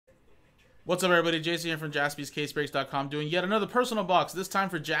What's up, everybody? Jason here from JaspysCaseBreaks.com doing yet another personal box, this time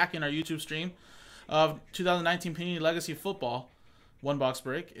for Jack in our YouTube stream of 2019 Panini Legacy Football. One box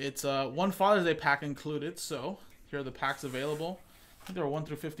break. It's one Father's Day pack included, so here are the packs available. I think there are 1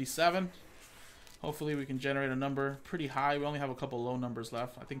 through 57. Hopefully we can generate a number pretty high. We only have a couple low numbers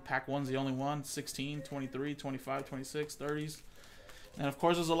left. I think pack 1's the only one. 16, 23, 25, 26, 30s. And of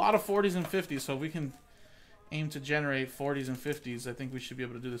course there's a lot of 40s and 50s, so if we can aim to generate 40s and 50s, I think we should be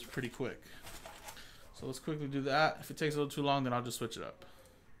able to do this pretty quick. So let's quickly do that. If it takes a little too long, then I'll just switch it up.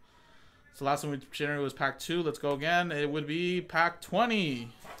 So last one we generated was pack 2. Let's go again. It would be pack 20.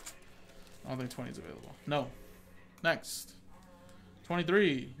 I don't think 20 is available. No. Next.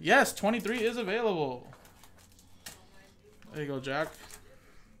 23. Yes, 23 is available. There you go, Jack.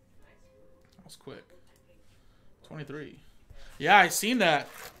 That was quick. 23. Yeah, I seen that.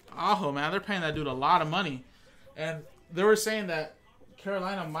 Oh, man, they're paying that dude a lot of money. And they were saying that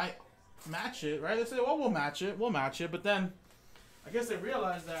Carolina might match it, right? They said, well, we'll match it. We'll match it. But then I guess they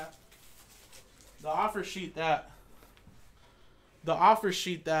realized that the offer sheet that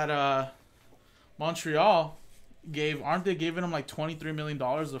Montreal gave, aren't they giving them like $23 million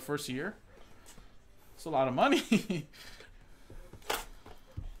the first year? It's a lot of money.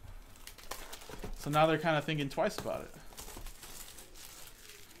 So now they're kind of thinking twice about it.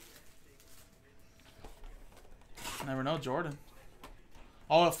 Never know, Jordan.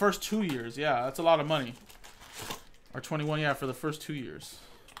 Oh, the first 2 years. Yeah, that's a lot of money. Or 21, yeah, for the first 2 years.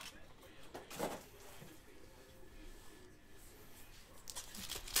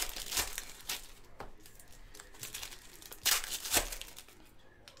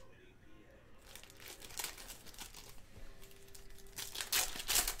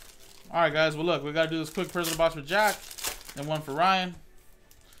 All right, guys. Well, look, we got to do this quick personal box for Jack, and one for Ryan.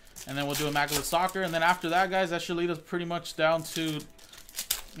 And then we'll do Immaculate Soccer. And then after that, guys, that should lead us pretty much down to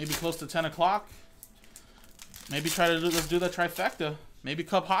maybe close to 10 o'clock. Maybe try to let's do the trifecta. Maybe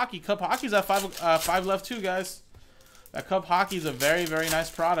Cup Hockey. Cup Hockey's at 5 left too, guys. That Cup Hockey is a very, very nice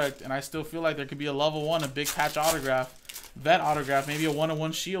product. And I still feel like there could be a level 1, a big patch autograph, vet autograph, maybe a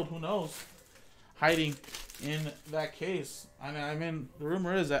 1-of-1 shield. Who knows? Hiding in that case. I mean, the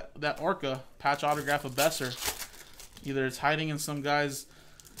rumor is that that Orca patch autograph of Besser, either it's hiding in some guy's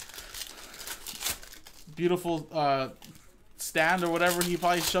beautiful stand or whatever, he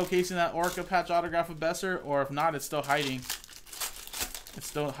probably showcasing that Orca patch autograph of Besser, or if not, it's still hiding. It's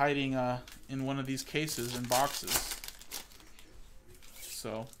still hiding in one of these cases and boxes.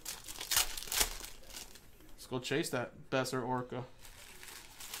 So let's go chase that Besser Orca.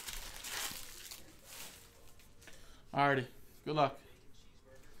 Alrighty, good luck.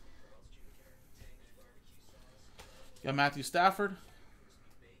 Got Matthew Stafford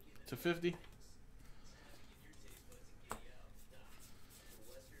to 50.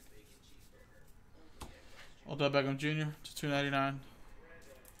 Odell Beckham Jr. to 299.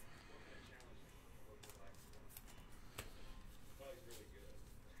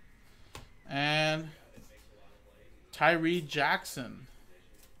 And Tyree Jackson.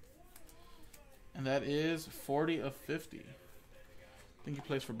 And that is 40 of 50. I think he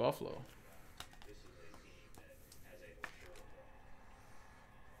plays for Buffalo.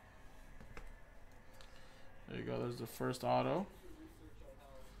 There you go. There's the first auto.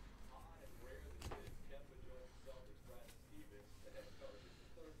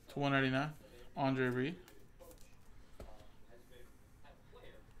 To 199, Andre Reed.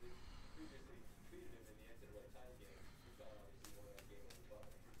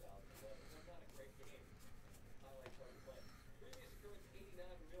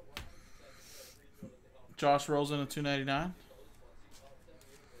 Josh Rosen to 299.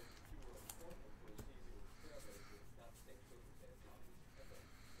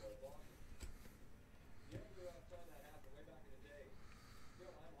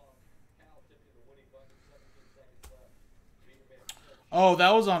 Oh,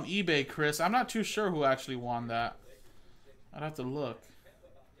 that was on eBay, Chris. I'm not too sure who actually won that. I'd have to look.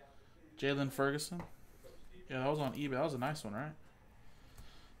 Jalen Ferguson. Yeah, that was on eBay. That was a nice one, right?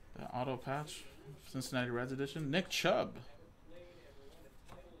 The auto patch. Cincinnati Reds edition. Nick Chubb.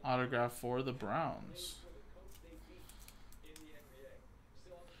 Autograph for the Browns.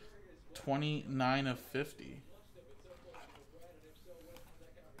 29 of 50.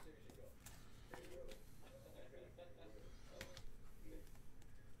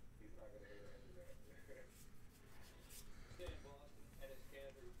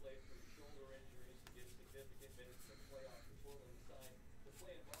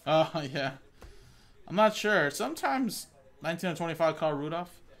 Oh, yeah. I'm not sure. Sometimes 1925 Carl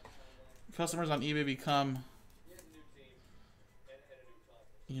Rudolph. Customers on eBay become,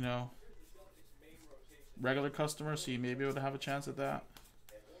 you know, regular customer, so you may be able to have a chance at that.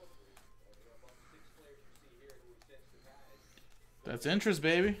 That's interest,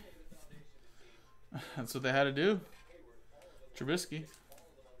 baby. That's what they had to do. Trubisky.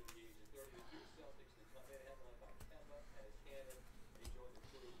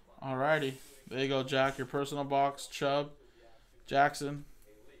 Alrighty. There you go, Jack. Your personal box. Chubb. Jackson.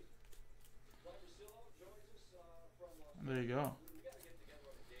 There you go.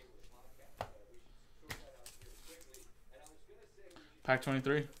 Pack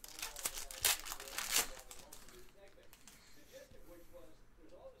 23.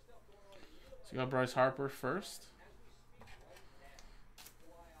 So you got Bryce Harper first.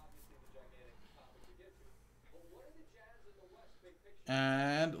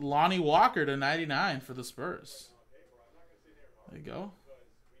 And Lonnie Walker to 99 for the Spurs. There you go.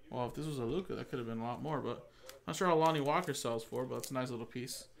 Well, if this was a Luka, that could have been a lot more, but not sure how Lonnie Walker sells for, but it's a nice little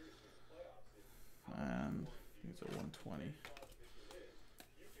piece. And these are 120.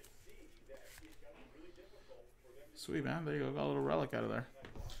 Sweet, man. There you go. Got a little relic out of there.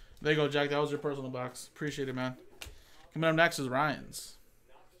 There you go, Jack. That was your personal box. Appreciate it, man. Coming up next is Ryan's.